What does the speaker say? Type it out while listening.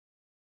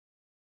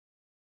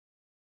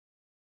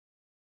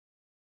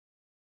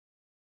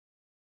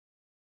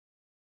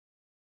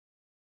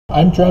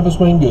I'm Travis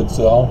Wayne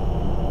Goodsell.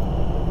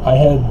 I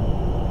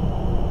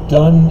had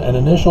done an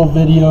initial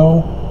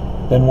video,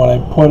 then when I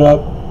put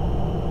up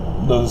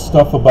the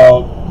stuff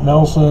about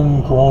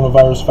Nelson,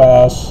 coronavirus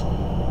fasts,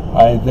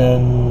 I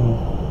then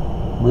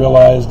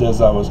realized as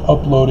I was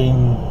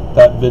uploading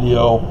that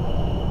video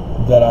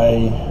that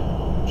I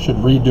should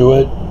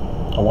redo it.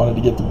 I wanted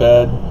to get to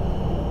bed,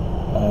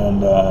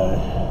 and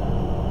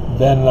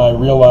then I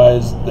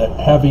realized that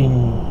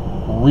having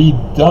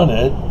redone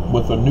it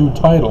with a new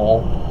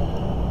title,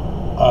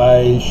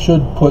 I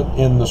should put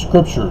in the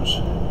scriptures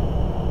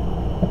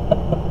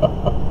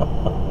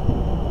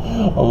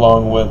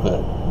along with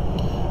it.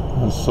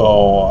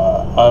 So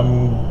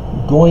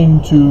I'm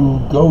going to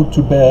go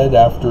to bed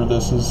after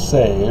this is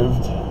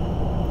saved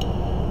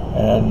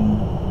and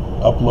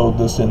upload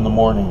this in the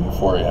morning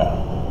for you,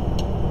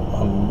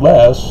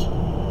 unless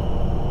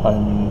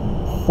I'm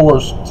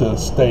forced to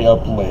stay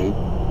up late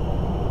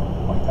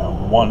like that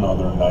one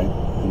other night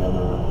the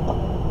other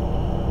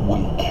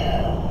week.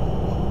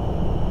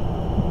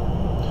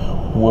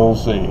 We'll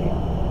see.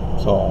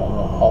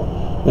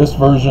 So this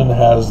version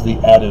has the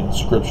added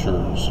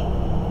scriptures.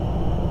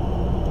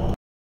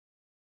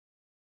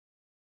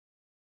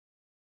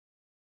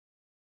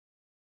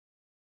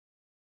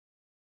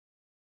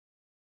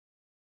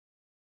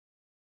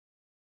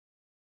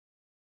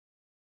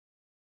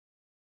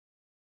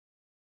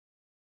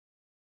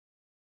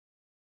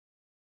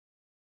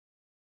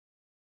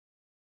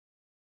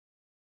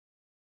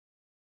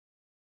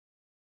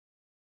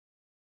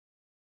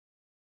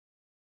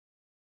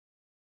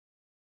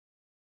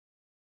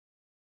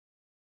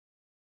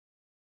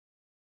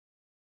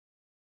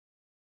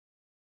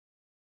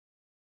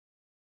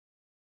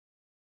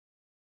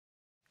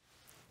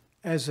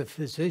 As a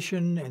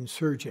physician and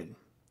surgeon,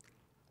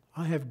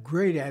 I have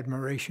great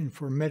admiration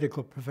for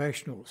medical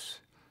professionals,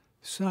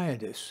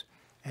 scientists,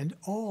 and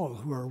all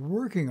who are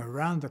working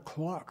around the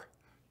clock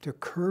to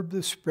curb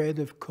the spread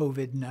of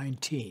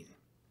COVID-19.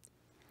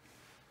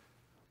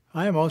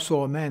 I am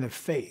also a man of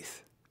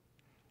faith,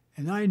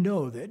 and I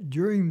know that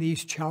during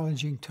these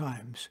challenging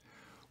times,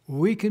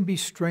 we can be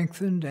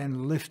strengthened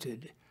and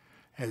lifted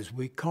as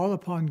we call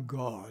upon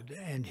God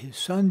and His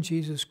Son,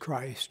 Jesus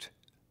Christ,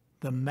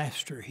 the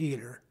Master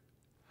Healer.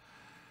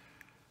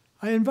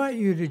 I invite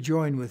you to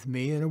join with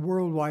me in a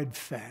worldwide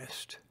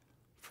fast,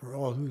 for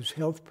all whose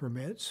health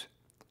permits,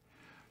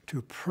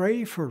 to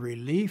pray for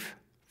relief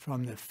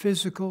from the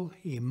physical,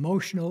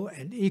 emotional,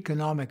 and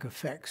economic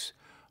effects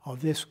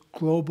of this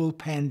global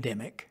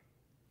pandemic.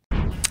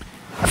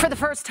 For the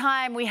first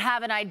time, we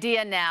have an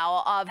idea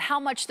now of how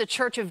much the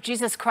Church of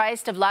Jesus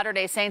Christ of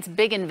Latter-day Saints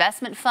Big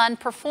Investment Fund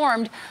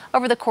performed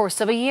over the course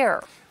of a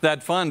year.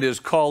 That fund is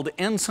called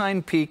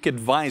Ensign Peak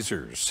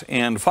Advisors,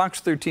 and Fox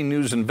 13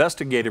 News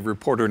investigative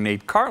reporter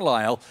Nate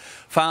Carlisle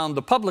found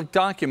the public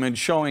document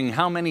showing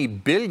how many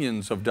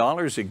billions of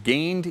dollars it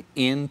gained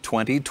in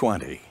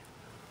 2020.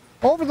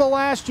 Over the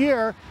last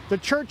year, the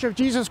Church of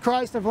Jesus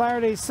Christ of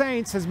Latter-day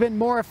Saints has been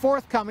more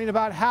forthcoming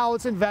about how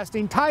it's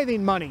investing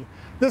tithing money.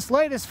 This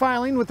latest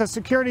filing with the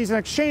Securities and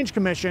Exchange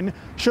Commission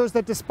shows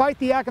that despite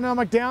the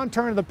economic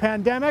downturn of the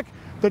pandemic,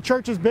 the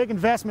church's big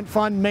investment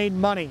fund made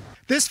money.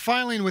 This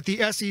filing with the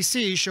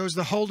SEC shows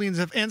the holdings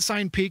of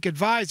Ensign Peak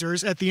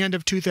Advisors at the end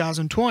of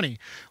 2020.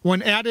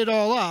 When added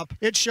all up,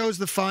 it shows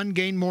the fund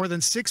gained more than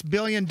 $6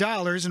 billion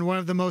in one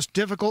of the most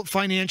difficult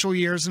financial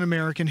years in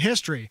American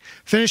history,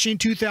 finishing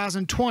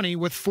 2020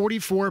 with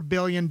 $44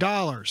 billion.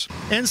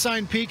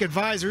 Ensign Peak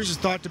Advisors is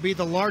thought to be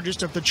the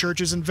largest of the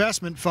church's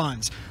investment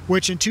funds,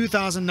 which in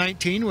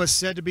 2019 was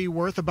said to be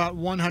worth about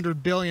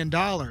 $100 billion.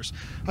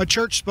 A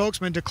church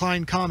spokesman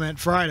declined comment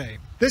Friday.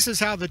 This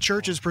is how the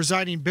church's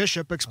presiding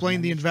bishop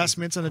explained the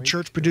investments in a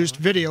church-produced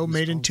video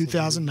made in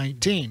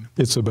 2019.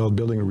 It's about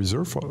building a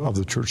reserve of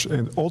the church,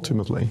 and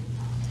ultimately,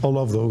 all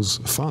of those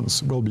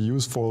funds will be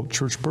used for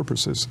church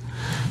purposes.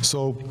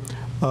 So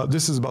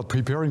this is about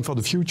preparing for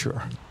the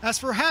future. As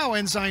for how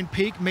Ensign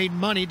Peak made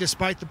money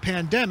despite the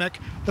pandemic,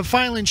 the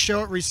filings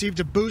show it received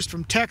a boost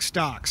from tech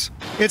stocks.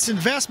 Its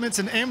investments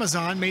in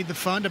Amazon made the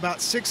fund about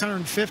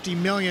 $650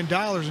 million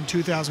in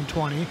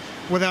 2020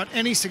 without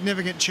any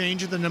significant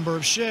change in the number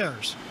of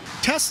shares.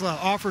 Tesla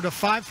offered a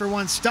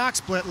 5-for-1 stock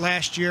split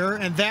last year,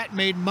 and that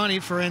made money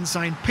for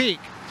Ensign Peak.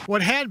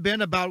 What had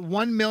been about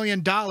 $1 million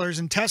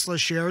in Tesla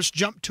shares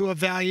jumped to a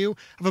value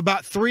of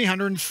about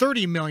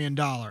 $330 million.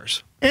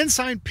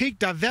 Ensign Peak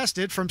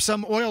divested from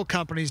some oil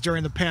companies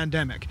during the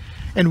pandemic.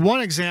 In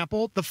one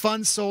example, the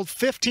fund sold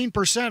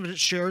 15% of its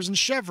shares in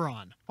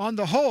Chevron. On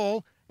the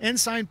whole,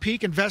 Ensign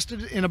Peak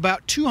invested in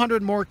about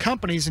 200 more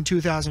companies in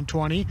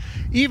 2020,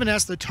 even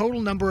as the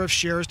total number of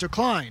shares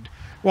declined.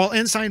 While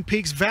Ensign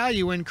Peak's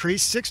value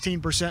increased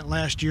 16%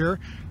 last year,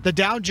 the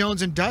Dow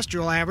Jones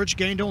Industrial Average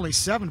gained only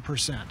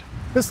 7%.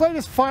 This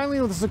latest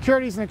filing with the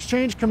Securities and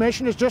Exchange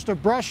Commission is just a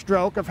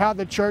brushstroke of how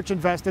the church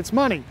invests its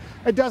money.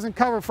 It doesn't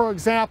cover, for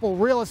example,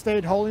 real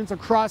estate holdings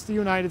across the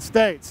United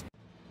States.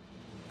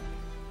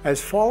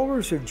 As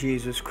followers of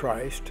Jesus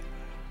Christ,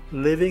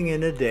 living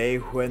in a day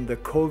when the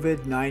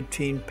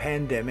COVID-19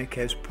 pandemic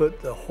has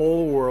put the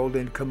whole world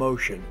in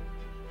commotion,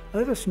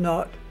 let us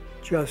not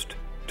just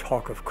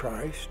talk of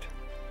Christ,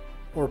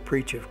 or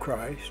preach of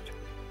Christ,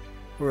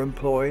 or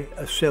employ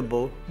a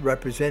symbol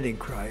representing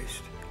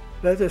Christ.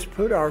 Let us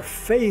put our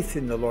faith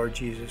in the Lord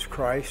Jesus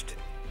Christ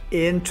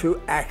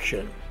into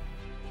action.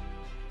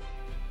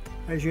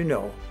 As you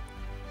know,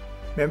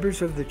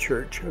 members of the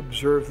church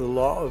observe the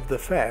law of the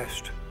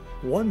fast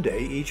one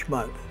day each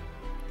month.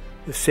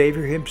 The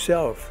Savior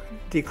himself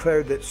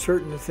declared that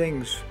certain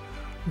things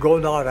go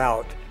not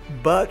out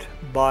but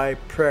by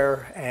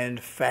prayer and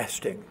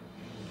fasting.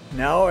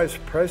 Now, as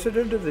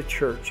president of the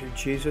Church of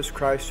Jesus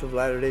Christ of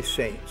Latter-day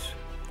Saints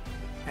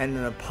and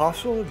an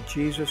apostle of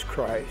Jesus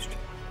Christ,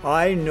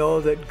 I know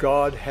that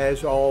God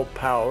has all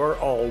power,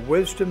 all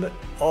wisdom, and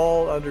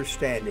all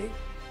understanding.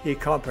 He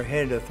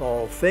comprehendeth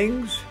all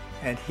things,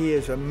 and he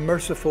is a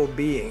merciful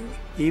being,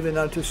 even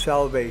unto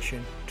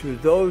salvation, to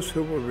those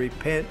who will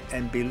repent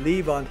and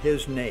believe on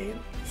his name.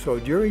 So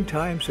during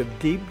times of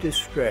deep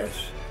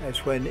distress,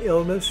 as when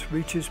illness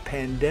reaches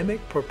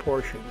pandemic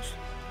proportions,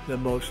 the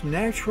most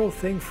natural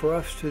thing for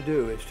us to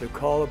do is to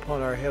call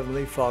upon our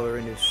Heavenly Father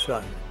and his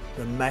Son,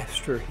 the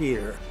Master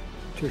Healer,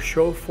 to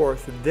show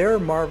forth their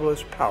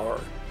marvelous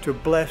power to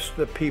bless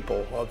the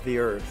people of the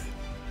earth.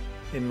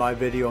 In my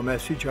video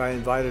message, I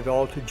invited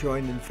all to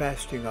join in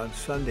fasting on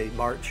Sunday,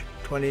 March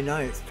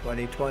 29th,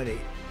 2020.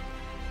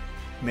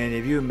 Many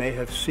of you may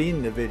have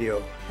seen the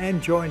video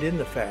and joined in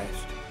the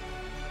fast.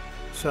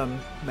 Some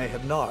may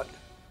have not.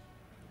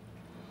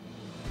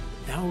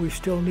 Now we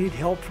still need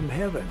help from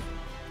heaven.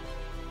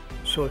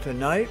 So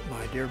tonight,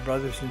 my dear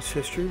brothers and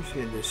sisters,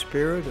 in the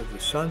spirit of the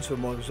sons of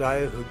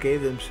Mosiah who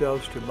gave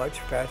themselves to much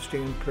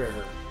fasting and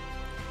prayer,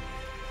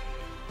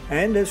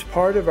 and as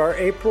part of our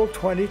April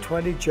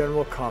 2020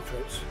 General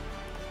Conference,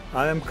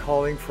 I am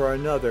calling for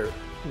another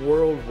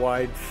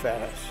worldwide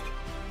fast.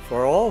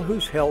 For all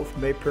whose health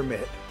may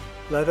permit,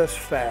 let us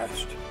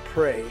fast,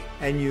 pray,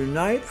 and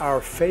unite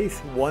our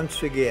faith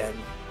once again.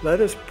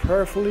 Let us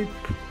prayerfully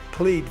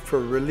plead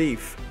for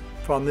relief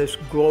from this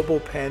global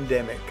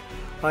pandemic.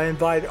 I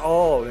invite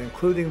all,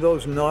 including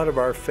those not of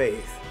our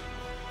faith,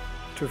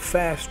 to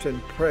fast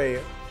and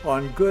pray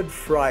on Good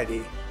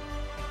Friday,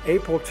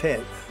 April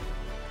 10th,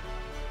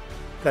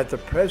 that the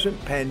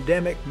present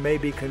pandemic may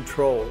be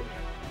controlled,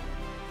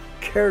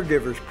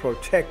 caregivers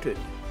protected,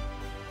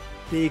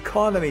 the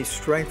economy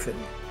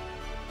strengthened,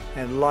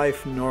 and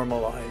life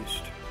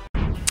normalized.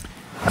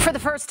 For the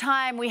first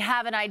time, we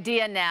have an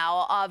idea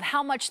now of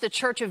how much the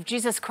Church of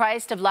Jesus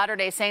Christ of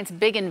Latter-day Saints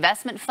Big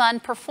Investment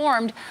Fund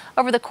performed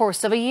over the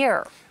course of a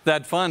year.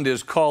 That fund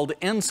is called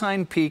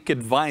Ensign Peak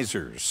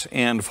Advisors,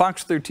 and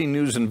Fox 13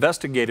 News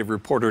investigative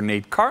reporter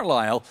Nate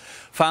Carlisle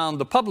found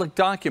the public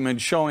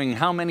document showing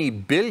how many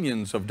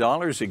billions of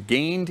dollars it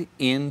gained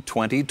in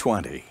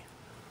 2020.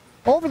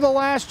 Over the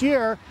last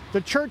year,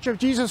 the Church of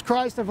Jesus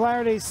Christ of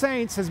Latter-day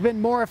Saints has been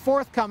more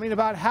forthcoming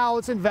about how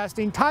it's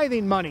investing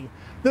tithing money.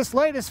 This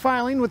latest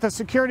filing with the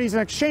Securities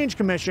and Exchange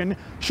Commission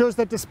shows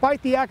that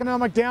despite the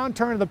economic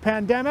downturn of the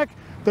pandemic,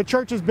 the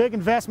church's big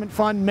investment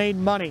fund made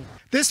money.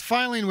 This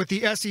filing with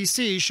the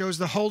SEC shows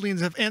the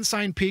holdings of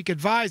Ensign Peak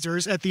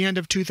Advisors at the end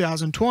of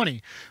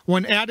 2020.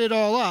 When added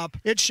all up,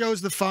 it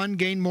shows the fund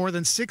gained more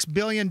than $6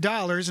 billion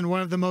in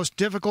one of the most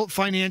difficult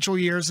financial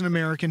years in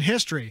American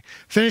history,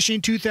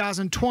 finishing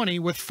 2020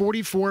 with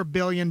 $44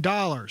 billion.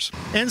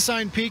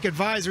 Ensign Peak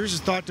Advisors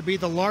is thought to be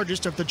the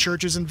largest of the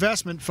church's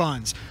investment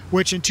funds,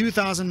 which in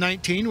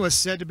 2019 was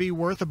said to be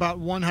worth about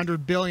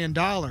 $100 billion.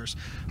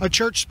 A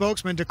church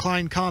spokesman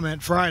declined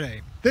comment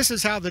Friday. This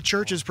is how the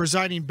church's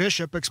presiding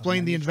bishop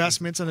explained the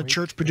investments in a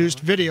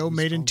church-produced video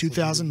made in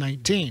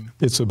 2019.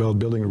 It's about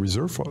building a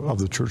reserve of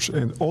the church,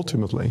 and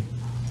ultimately,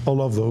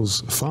 all of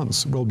those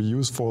funds will be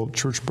used for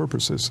church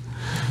purposes.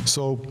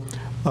 So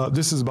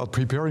this is about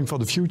preparing for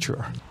the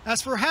future.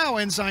 As for how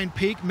Ensign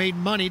Peak made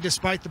money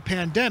despite the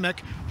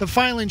pandemic, the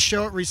filings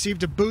show it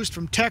received a boost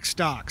from tech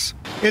stocks.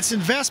 Its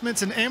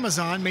investments in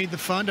Amazon made the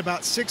fund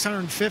about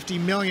 $650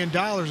 million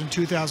in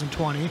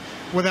 2020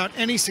 without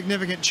any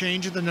significant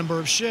change in the number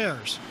of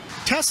shares.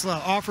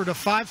 Tesla offered a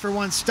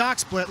 5-for-1 stock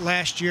split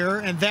last year,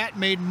 and that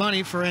made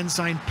money for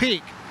Ensign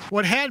Peak.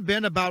 What had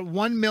been about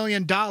 $1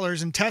 million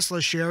in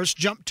Tesla shares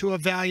jumped to a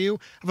value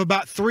of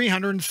about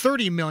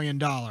 $330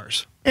 million.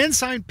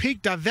 Ensign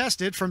Peak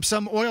divested from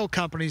some oil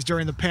companies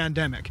during the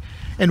pandemic.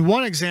 In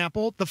one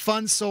example, the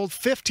fund sold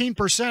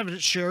 15% of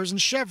its shares in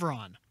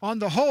Chevron. On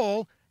the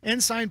whole,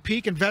 Ensign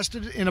Peak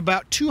invested in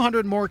about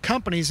 200 more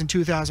companies in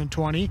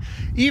 2020,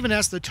 even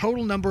as the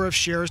total number of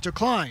shares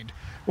declined.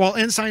 While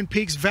Ensign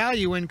Peak's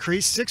value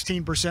increased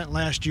 16%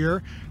 last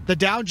year, the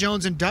Dow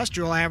Jones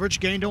Industrial Average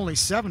gained only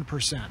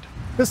 7%.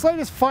 This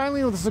latest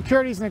filing with the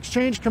Securities and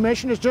Exchange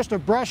Commission is just a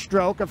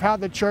brushstroke of how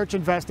the church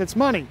invests its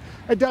money.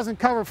 It doesn't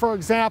cover, for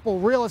example,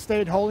 real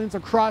estate holdings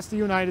across the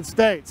United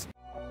States.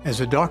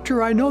 As a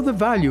doctor, I know the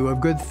value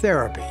of good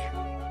therapy.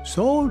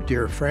 So,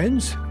 dear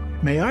friends,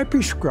 may I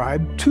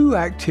prescribe 2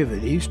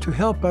 activities to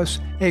help us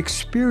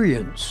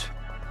experience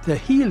the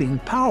healing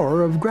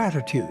power of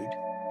gratitude.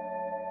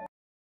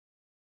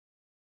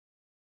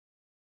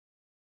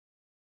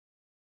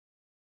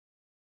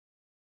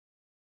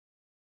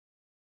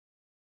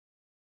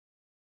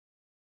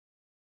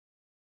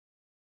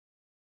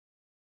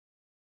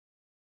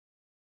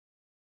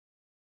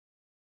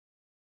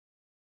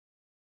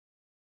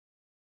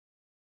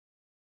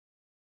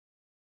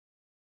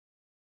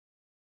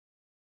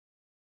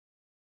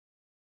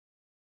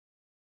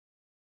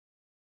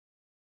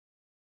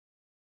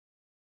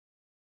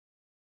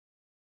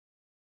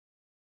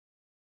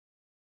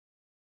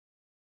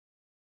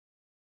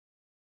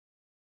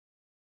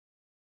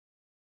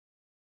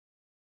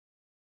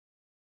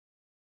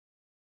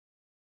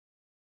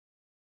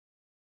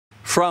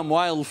 From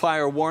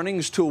wildfire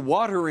warnings to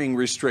watering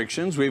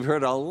restrictions, we've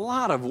heard a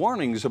lot of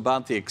warnings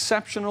about the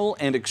exceptional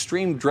and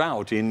extreme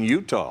drought in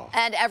Utah.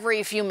 And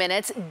every few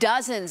minutes,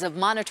 dozens of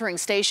monitoring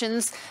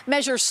stations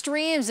measure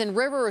streams and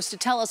rivers to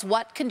tell us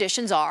what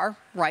conditions are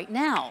right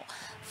now.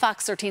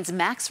 Fox 13's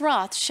Max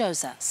Roth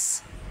shows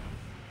us.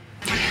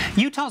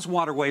 Utah's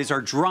waterways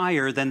are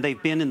drier than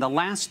they've been in the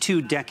last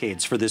 2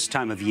 decades for this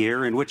time of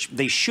year, in which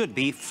they should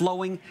be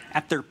flowing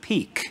at their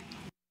peak.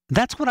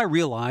 That's what I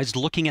realized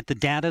looking at the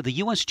data the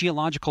U.S.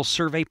 Geological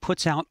Survey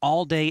puts out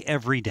all day,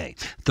 every day.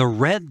 The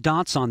red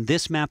dots on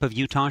this map of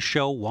Utah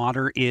show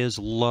water is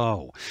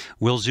low.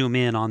 We'll zoom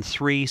in on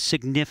 3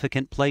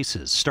 significant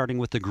places, starting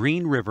with the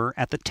Green River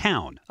at the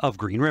town of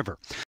Green River.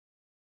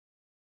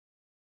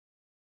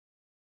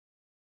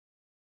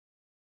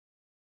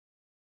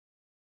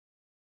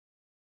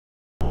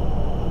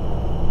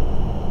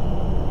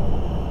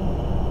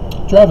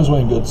 Travis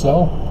Wayne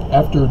Goodsell.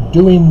 After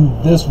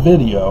doing this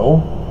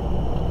video,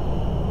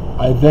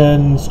 I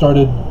then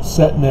started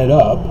setting it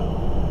up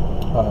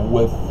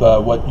with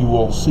what you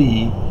will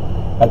see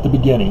at the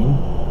beginning,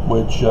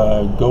 which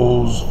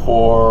goes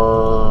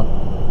for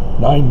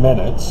 9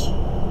 minutes.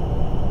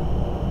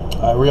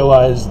 I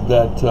realized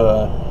that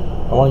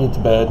I want to get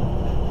to bed,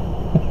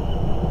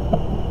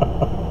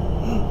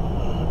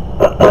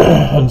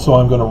 and so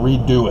I'm going to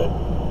redo it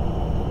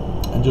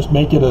and just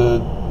make it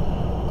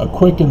a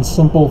quick and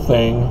simple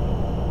thing.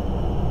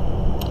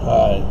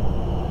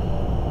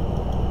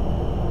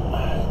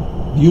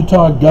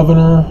 Utah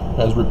governor,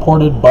 as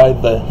reported by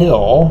The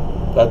Hill,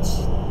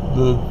 that's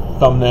the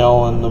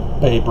thumbnail in the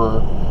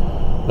paper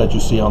that you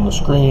see on the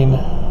screen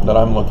that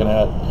I'm looking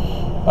at.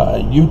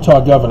 Utah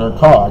Governor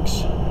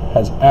Cox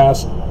has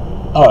asked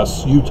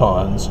us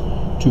Utahns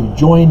to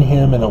join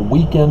him in a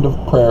weekend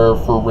of prayer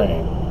for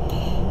rain.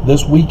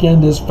 This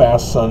weekend is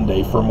Fast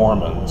Sunday for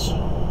Mormons,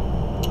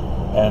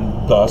 and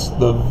thus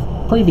the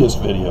previous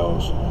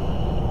videos.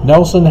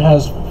 Nelson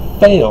has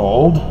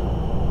failed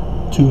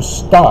to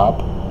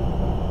stop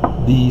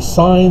the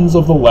signs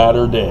of the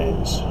latter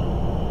days.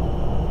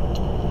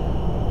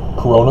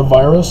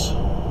 Coronavirus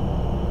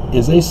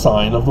is a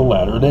sign of the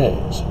latter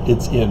days.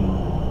 It's in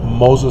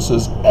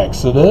Moses'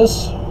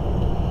 Exodus,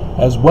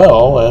 as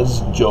well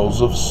as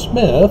Joseph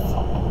Smith.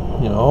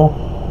 You know,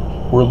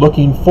 we're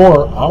looking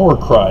for our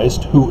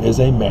Christ, who is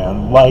a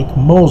man like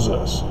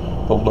Moses.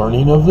 The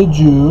learning of the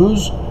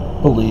Jews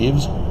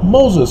believes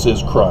Moses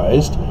is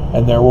Christ,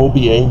 and there will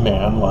be a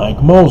man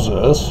like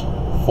Moses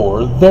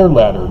for their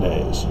latter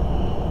days.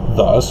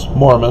 Thus,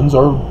 Mormons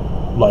are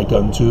like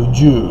unto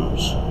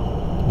Jews,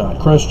 not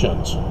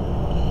Christians.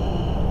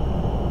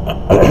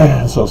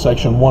 So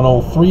section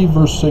 103,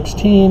 verse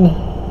 16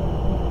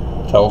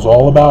 tells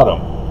all about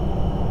them.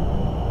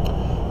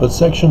 But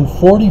section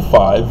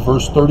 45,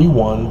 verse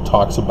 31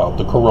 talks about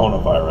the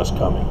coronavirus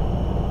coming.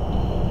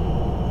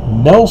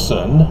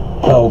 Nelson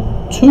held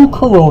 2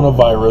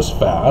 coronavirus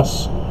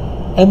fasts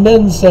and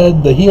then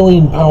said the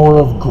healing power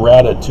of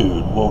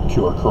gratitude will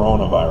cure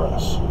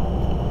coronavirus.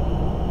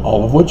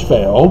 All of which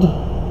failed.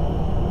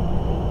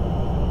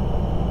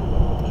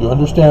 Do you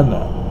understand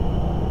that?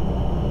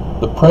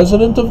 The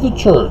president of the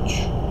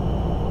church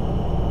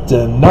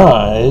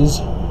denies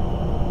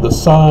the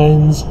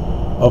signs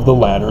of the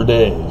latter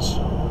days.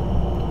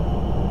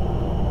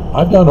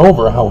 I've gone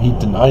over how he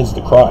denies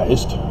the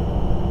Christ,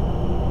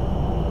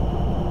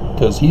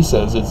 because he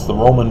says it's the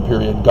Roman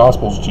period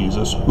Gospels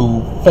Jesus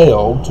who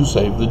failed to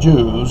save the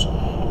Jews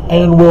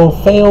and will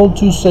fail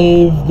to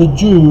save the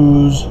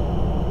Jews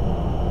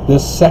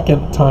this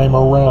second time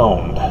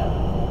around,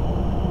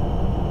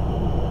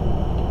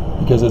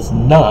 because it's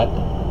not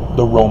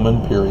the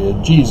Roman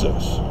period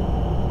Jesus.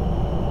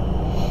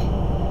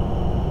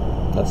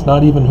 That's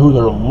not even who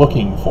they're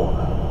looking for.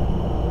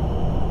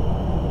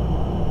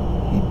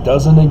 He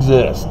doesn't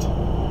exist.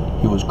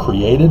 He was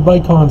created by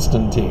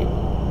Constantine.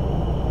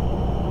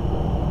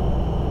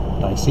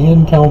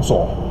 Nicene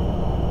Council.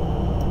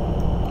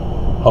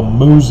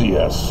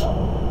 Homoousios,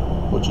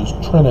 which is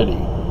Trinity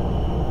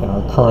in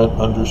our current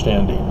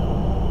understanding.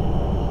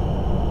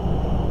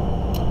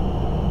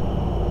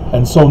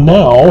 And so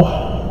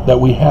now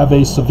that we have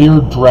a severe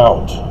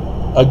drought,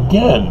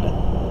 again,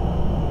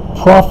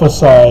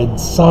 prophesied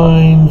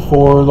sign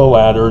for the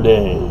latter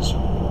days,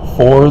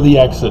 for the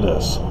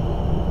Exodus,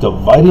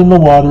 dividing the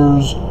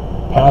waters,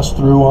 pass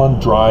through on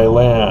dry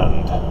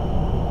land.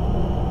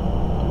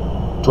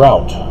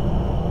 Drought.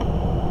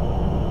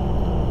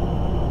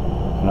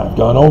 And I've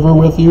gone over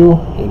with you,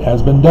 it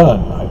has been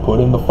done. I put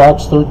in the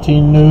Fox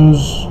 13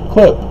 News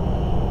clip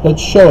that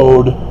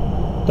showed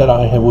that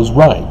I was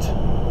right.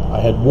 I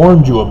had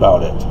warned you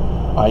about it.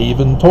 I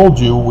even told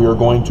you we are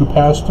going to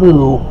pass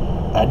through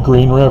at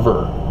Green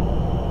River.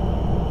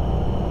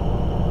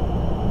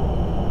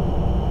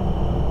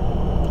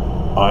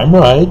 I'm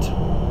right.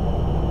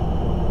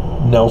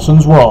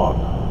 Nelson's wrong.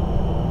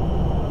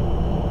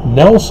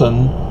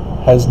 Nelson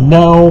has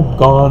now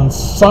gone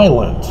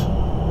silent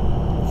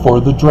for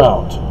the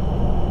drought.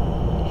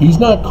 He's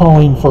not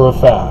calling for a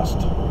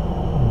fast.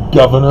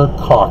 Governor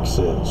Cox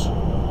is.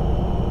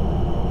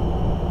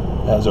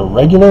 as a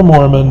regular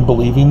Mormon,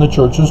 believing the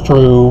church is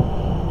true,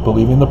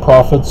 believing the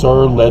prophets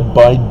are led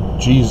by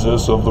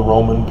Jesus of the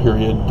Roman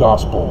period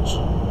Gospels.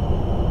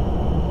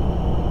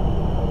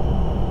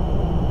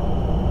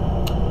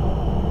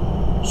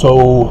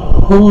 So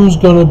who's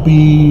going to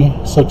be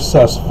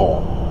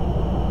successful?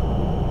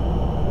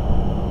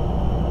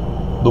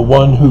 The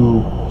one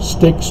who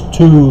sticks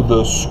to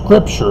the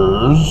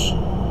scriptures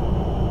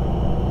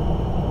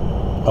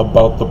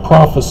about the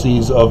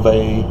prophecies of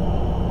a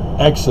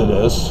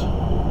Exodus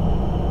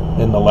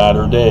in the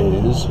latter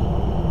days,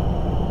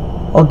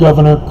 or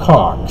Governor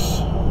Cox,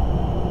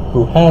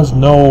 who has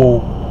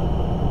no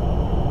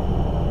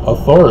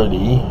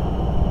authority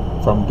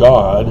from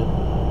God,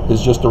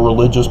 is just a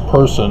religious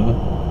person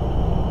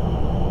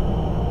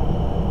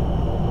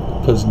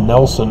because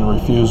Nelson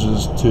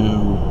refuses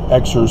to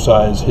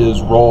exercise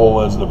his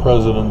role as the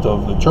president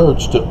of the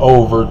church to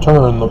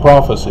overturn the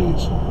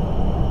prophecies.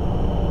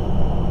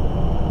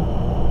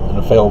 In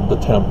a failed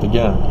attempt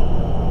again.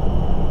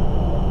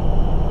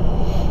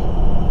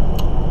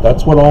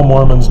 That's what all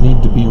Mormons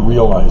need to be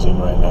realizing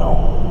right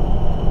now.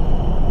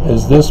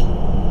 Is this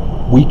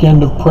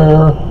weekend of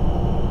prayer,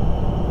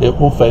 it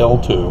will fail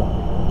too.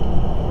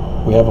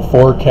 We have a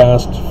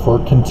forecast for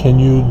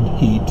continued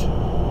heat.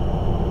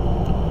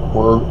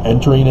 We're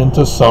entering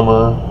into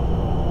summer.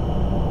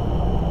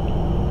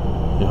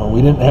 You know,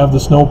 we didn't have the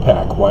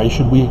snowpack. Why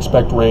should we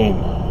expect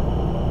rain?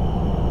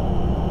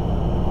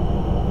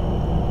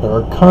 There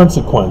are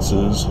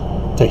consequences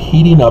to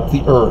heating up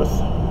the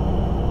earth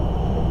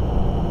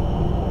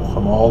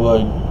from all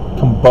the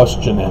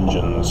combustion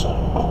engines.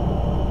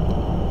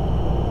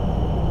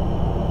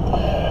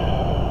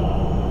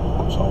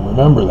 So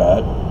remember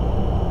that.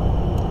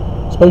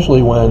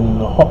 Especially when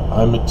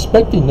I'm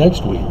expecting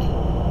next week.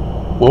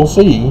 We'll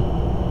see.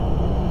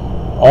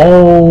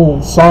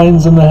 All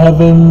signs in the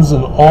heavens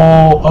and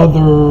all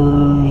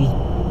other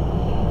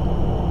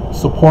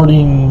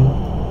supporting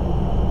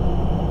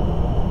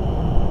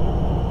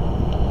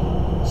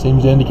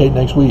seems to indicate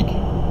next week,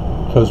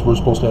 because we're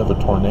supposed to have a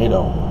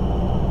tornado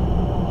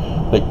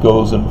that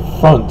goes in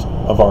front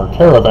of our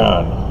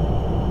caravan.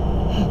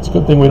 It's a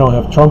good thing we don't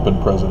have Trump in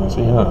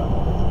presidency, huh?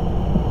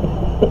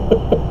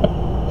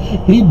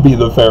 He'd be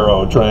the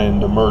pharaoh trying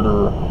to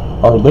murder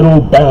our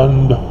little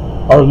band,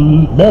 our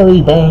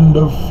merry band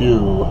of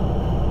few.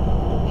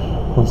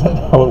 Was that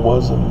how it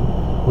was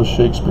with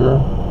Shakespeare?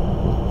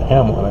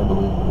 Hamlet, I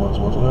believe it was,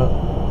 wasn't it?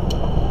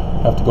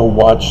 I have to go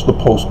watch The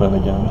Postman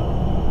again.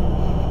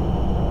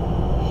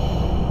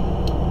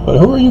 But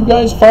who are you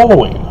guys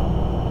following?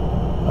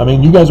 I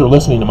mean, you guys are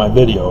listening to my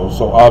video,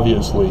 so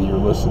obviously you're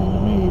listening to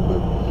me, but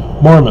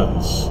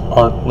Mormons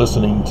aren't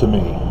listening to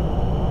me.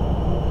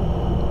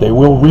 They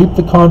will reap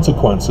the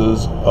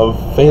consequences of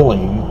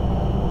failing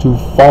to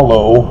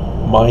follow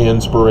my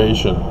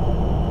inspiration.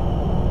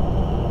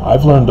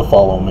 I've learned to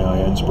follow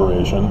my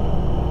inspiration.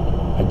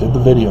 I did the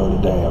video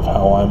today of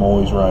how I'm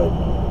always right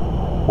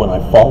when I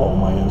follow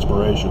my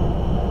inspiration,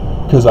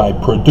 because I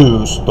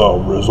produce the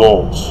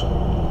results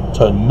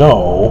to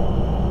know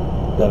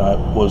that I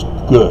was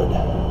good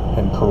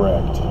and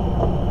correct.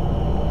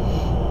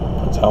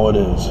 That's how it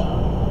is.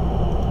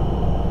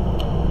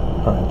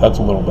 Alright, that's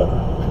a little better.